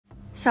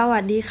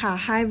Sawadee-ka.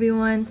 Hi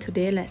everyone,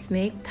 today let's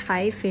make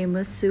Thai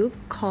famous soup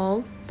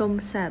called Tom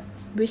Zap,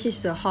 which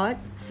is a hot,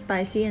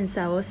 spicy and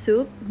sour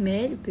soup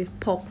made with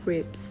pork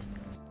ribs.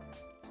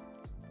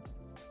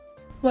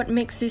 What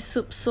makes this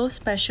soup so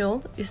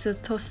special is the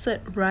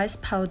toasted rice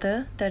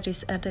powder that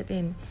is added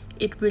in.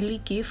 It really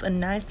gives a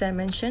nice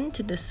dimension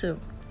to the soup.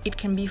 It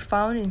can be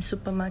found in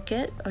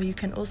supermarket or you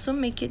can also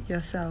make it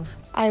yourself.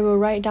 I will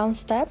write down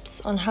steps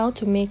on how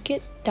to make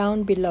it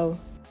down below.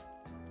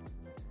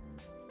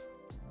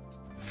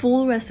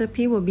 Full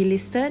recipe will be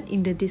listed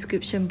in the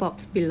description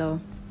box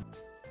below.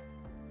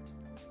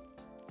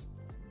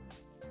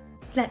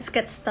 Let's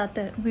get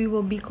started. We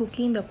will be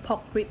cooking the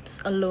pork ribs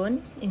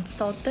alone in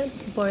salted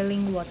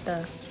boiling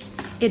water.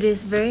 It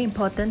is very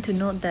important to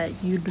note that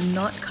you do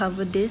not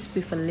cover this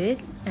with a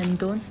lid and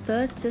don't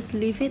stir, just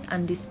leave it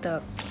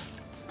undisturbed.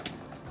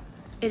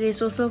 It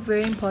is also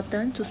very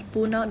important to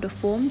spoon out the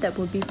foam that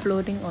will be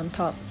floating on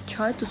top.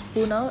 Try to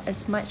spoon out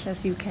as much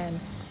as you can.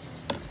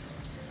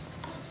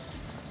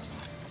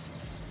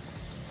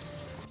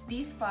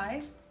 These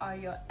 5 are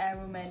your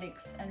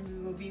aromatics and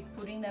we will be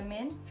putting them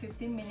in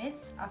 15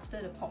 minutes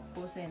after the pork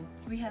goes in.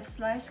 We have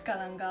sliced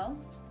galangal,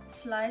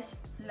 sliced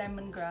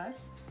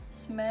lemongrass,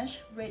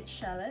 smashed red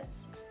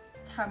shallots,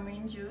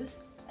 tamarind juice,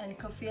 and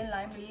Kaffir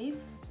lime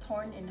leaves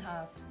torn in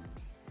half.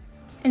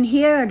 And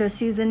here are the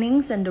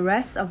seasonings and the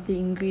rest of the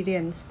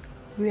ingredients.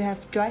 We have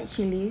dried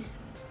chilies.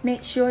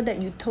 Make sure that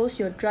you toast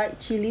your dried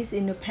chilies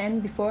in the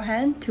pan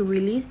beforehand to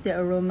release the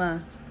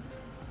aroma.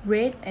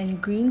 Red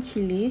and green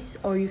chilies,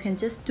 or you can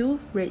just do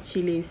red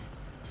chilies,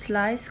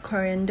 sliced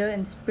coriander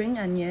and spring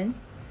onion,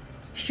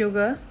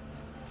 sugar,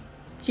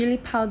 chili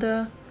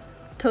powder,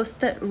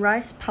 toasted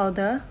rice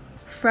powder,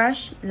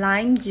 fresh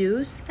lime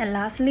juice, and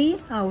lastly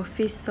our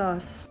fish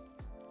sauce.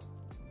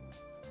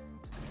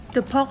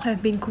 The pork has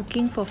been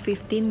cooking for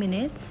 15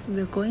 minutes.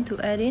 We're going to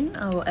add in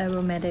our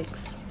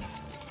aromatics.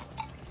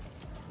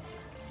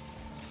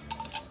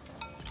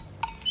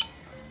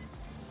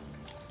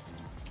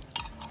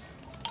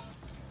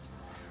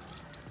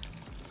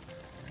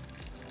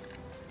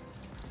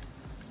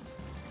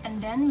 And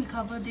then we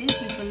cover this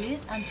with a lid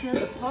until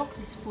the pork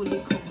is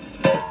fully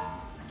cooked.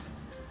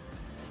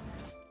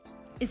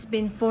 It's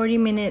been 40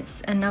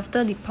 minutes and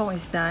after the pork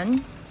is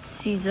done,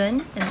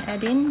 season and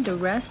add in the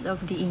rest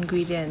of the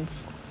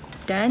ingredients.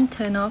 Then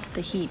turn off the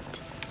heat.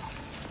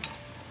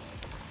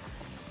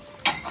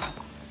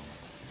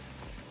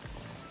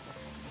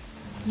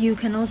 You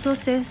can also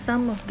save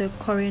some of the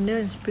coriander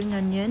and spring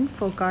onion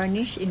for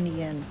garnish in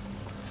the end.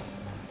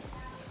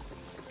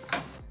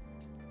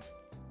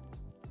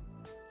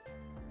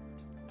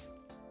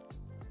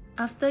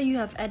 After you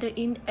have added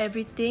in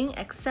everything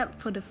except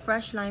for the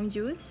fresh lime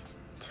juice,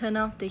 turn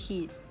off the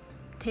heat.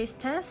 Taste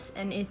test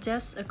and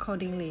adjust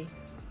accordingly.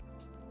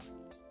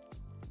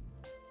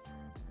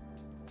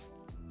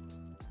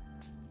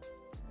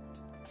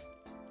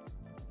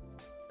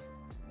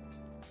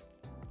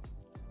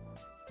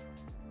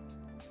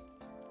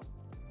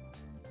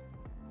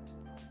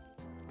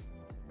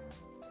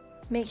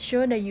 Make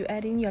sure that you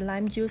add in your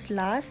lime juice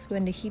last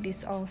when the heat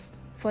is off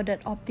for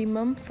that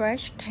optimum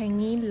fresh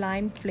tangy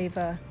lime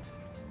flavor.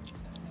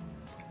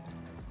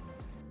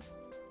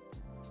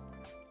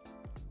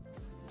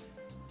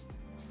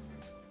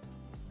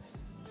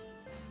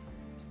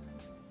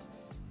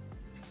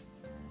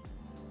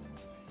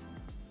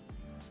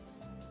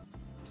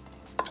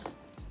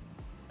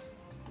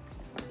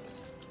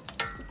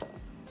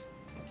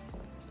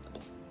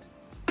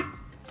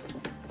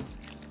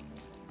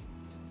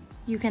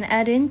 You can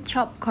add in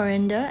chopped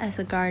coriander as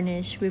a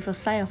garnish with a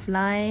side of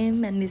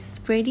lime and it's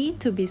ready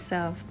to be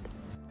served.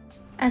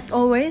 As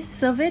always,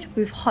 serve it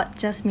with hot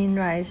jasmine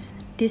rice.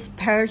 This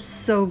pairs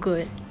so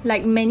good.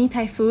 Like many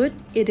Thai food,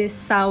 it is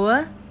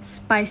sour,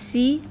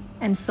 spicy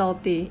and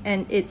salty,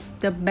 and it's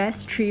the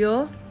best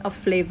trio of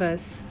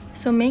flavors.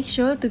 So make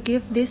sure to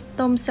give this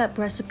Tom Zap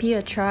recipe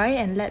a try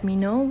and let me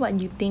know what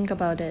you think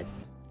about it.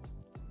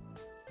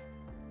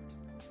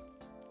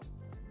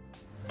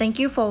 Thank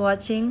you for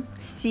watching.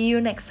 See you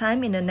next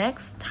time in the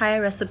next Thai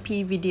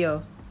recipe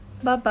video.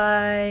 Bye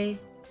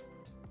bye.